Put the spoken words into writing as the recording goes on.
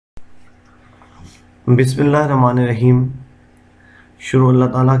बिस्मिल्लाहिर्रहमानिर्रहीम। शुरू अल्लाह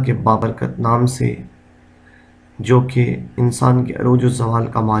ताला के बाबरकत नाम से जो कि इंसान के अरूज ज़वाल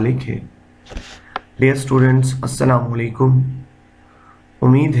का मालिक है। डियर स्टूडेंट्स, अस्सलाम वालेकुम।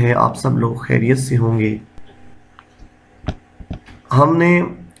 उम्मीद है आप सब लोग खैरियत से होंगे। हमने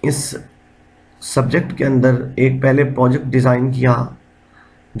इस सब्जेक्ट के अंदर एक पहले प्रोजेक्ट डिज़ाइन किया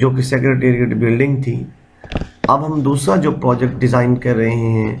जो कि सेक्रेटेरिएट बिल्डिंग थी। अब हम दूसरा जो प्रोजेक्ट डिज़ाइन कर रहे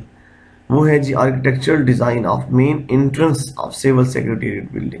हैं वो है जी architectural design of main entrance of civil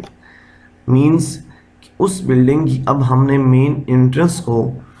secretariat building. Means उस बिल्डिंग की अब हमने मेन एंट्रेंस को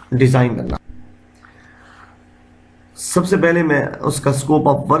डिज़ाइन करना। सबसे पहले मैं उसका स्कोप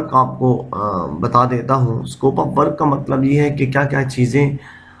ऑफ वर्क आपको बता देता हूँ। स्कोप ऑफ वर्क का मतलब ये है कि क्या क्या चीज़ें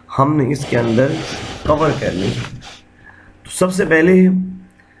हमने इसके अंदर कवर करनी है। तो सबसे पहले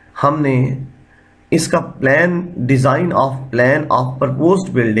हमने इसका design of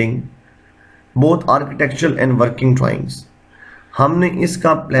proposed building both architectural and working drawings. हमने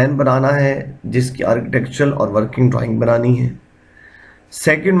इसका प्लान बनाना है जिसकी आर्किटेक्चरल और वर्किंग ड्राइंग बनानी है।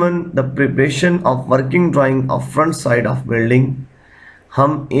 Second one, the preparation of working drying of front side of building.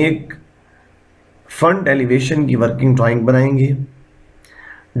 हम एक फ्रंट एलिवेशन की वर्किंग ड्राइंग बनाएंगे।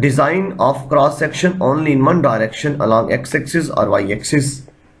 Design of cross section only in one direction along x axis और वाई एक्सिस।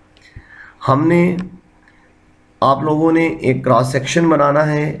 हमने आप लोगों ने एक क्रॉस सेक्शन बनाना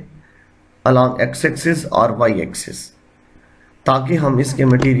है अलॉन्ग एक्स एक्सिस और वाई एक्सिस ताकि हम इसके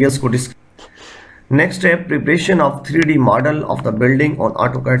मटेरियल्स को नेक्स्ट है preparation of 3D model of the building on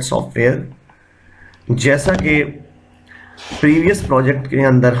AutoCAD software. जैसा कि प्रीवियस प्रोजेक्ट के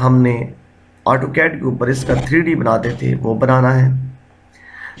अंदर हमने ऑटोकैड के ऊपर इसका 3D बनाते थे वो बनाना है।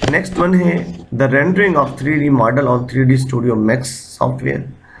 नेक्स्ट वन है the rendering of 3D model on 3D studio max software.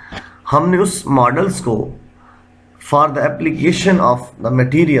 हमने उस मॉडल्स को for the application of the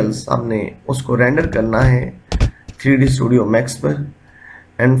materials हमने उसको रेंडर करना है 3D स्टूडियो मैक्स पर।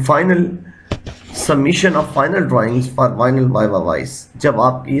 And final submission of final drawings for final viva vice. जब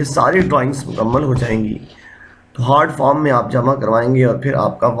आपकी ये सारी ड्राइंग्स मुकम्मल हो जाएंगी तो हार्ड फॉर्म में आप जमा करवाएंगे और फिर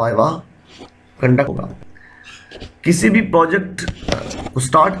आपका वाइवा कंडक्ट होगा। किसी भी प्रोजेक्ट को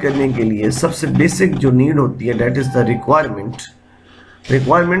स्टार्ट करने के लिए सबसे बेसिक जो नीड होती है that is the requirement.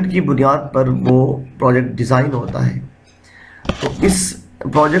 Requirement की बुनियाद पर वो प्रोजेक्ट डिज़ाइन होता है। तो इस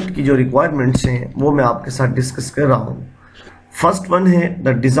प्रोजेक्ट की जो रिक्वायरमेंट्स हैं वो मैं आपके साथ डिस्कस कर रहा हूँ। फर्स्ट वन है the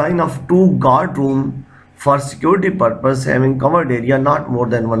design of 2 guard room for security purpose having covered area not more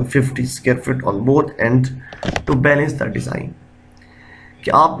than 150 square feet on both and to balance the design.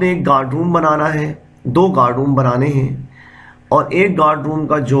 कि आपने एक गार्ड रूम बनाना है, 2 गार्ड रूम बनाने हैं और एक गार्ड रूम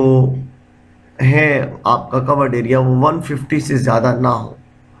का जो है आपका कवर्ड एरिया वो 150 से ज़्यादा ना हो।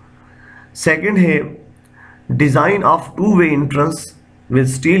 सेकंड है design of two way entrance with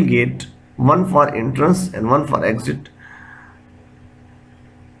steel gate, 1 for entrance and 1 for exit.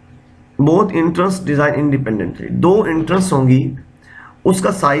 Both entrance design independently. 2 entrance होंगी,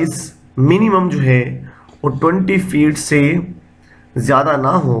 उसका साइज मिनिमम जो है वो 20 फीट से ज़्यादा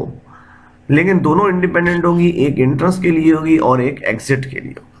ना हो, लेकिन दोनों इंडिपेंडेंट होगी। एक एंट्रेंस के लिए होगी और एक एग्जिट के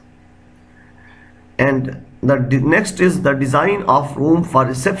लिए होगी। And the next is the design of room for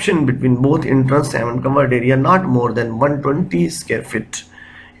reception between both entrance and covered area not more than 120 square feet.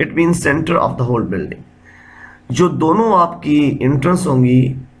 It means center of the whole building. जो दोनों आपकी entrance होंगी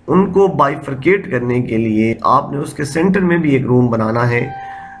उनको बाइफरकेट करने के लिए आपने उसके सेंटर में भी एक रूम बनाना है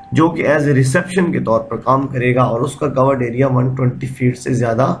जो कि एज ए रिसेप्शन के तौर पर काम करेगा और उसका कवर्ड एरिया 120 फीट से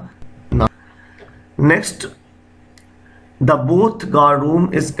ज़्यादा ना। Next, the both guard room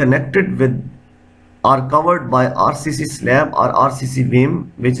is connected with are covered by RCC slab or RCC beam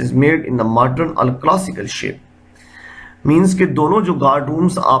which is made in the modern or classical shape. Means कि दोनों जो गार्ड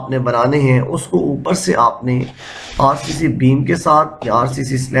रूम्स आपने बनाने हैं उसको ऊपर से आपने RCC बीम के साथ या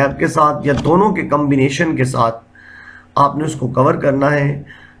RCC स्लैब के साथ या दोनों के कम्बिनेशन के साथ आपने उसको कवर करना है,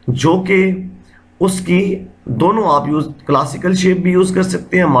 जो कि उसकी दोनों आप क्लासिकल शेप भी यूज़ कर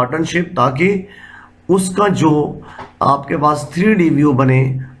सकते हैं, मॉडर्न शेप, ताकि उसका जो आपके पास 3D व्यू बने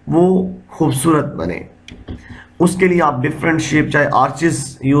वो खूबसूरत बने। उसके लिए आप डिफरेंट शेप चाहे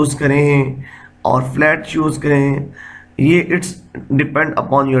आर्चेस यूज़ करें और फ्लैट यूज़ करें, ये it's depend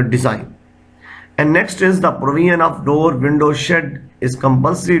upon your design. And next is the provision of door window shade is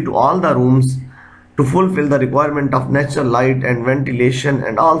compulsory to all the rooms to fulfil the requirement of natural light and ventilation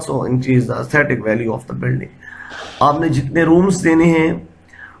and also increase the aesthetic value of the building. आपने जितने rooms देने हैं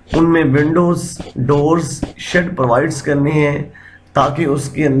उनमें Windows, doors, shade provides करने हैं ताकि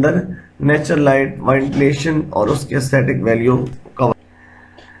उसके अंदर नेचुरल लाइट, वेंटिलेशन और उसके aesthetic value cover.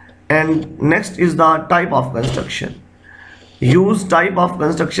 And next is the type of construction. Use type of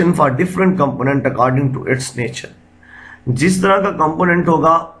construction for different component according to it's nature. जिस तरह का कंपोनेंट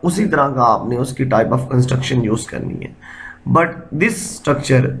होगा उसी तरह का आपने उसकी टाइप ऑफ कंस्ट्रक्शन यूज करनी है। But this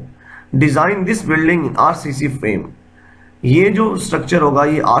structure design this building in RCC frame. ये जो स्ट्रक्चर होगा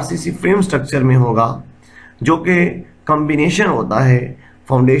ये आरसीसी फ्रेम स्ट्रक्चर में होगा, जो कि कॉम्बिनेशन होता है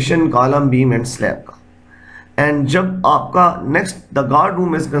foundation, column, beam and slab का। एंड जब आपका next the guard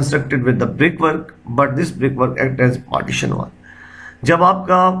room is constructed with the brick work, but this brick work act as partition wall. जब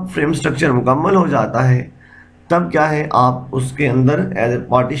आपका फ्रेम स्ट्रक्चर मुकम्मल हो जाता है तब क्या है, आप उसके अंदर एज ए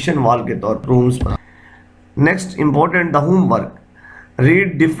पार्टीशन वॉल के तौर पर रूम्स बना। Next important, the homework.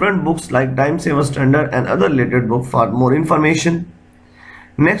 Read different books like time saver standard and other related book for more information.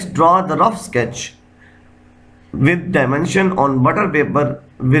 Next, draw the rough sketch with dimension on butter paper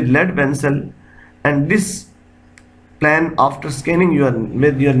with lead pencil, and this plan after scanning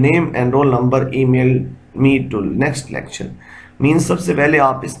with your name and roll number, email me to next lecture। Means सबसे पहले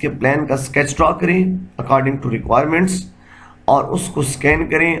आप इसके plan का sketch draw करें according two requirements और उसको scan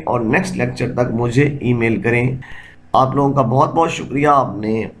करें और नेक्स्ट लेक्चर तक मुझे ईमेल करें। आप लोगों का बहुत बहुत शुक्रिया,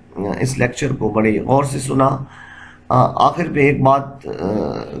 आपने इस लेक्चर को बड़े गौर से सुना। आखिर पे एक बात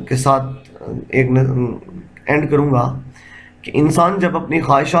के साथ एक एंड करूँगा कि इंसान जब अपनी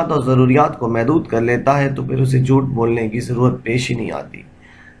ख्वाहिशात और ज़रूरियात को महदूद कर लेता है तो फिर उसे झूठ बोलने की ज़रूरत पेश ही नहीं आती।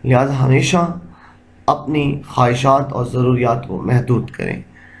 लिहाजा हमेशा अपनी ख्वाहिशात और ज़रूरियात को महदूद करें।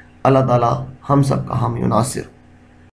 अल्लाह ताला हम सब का हामी नासिर।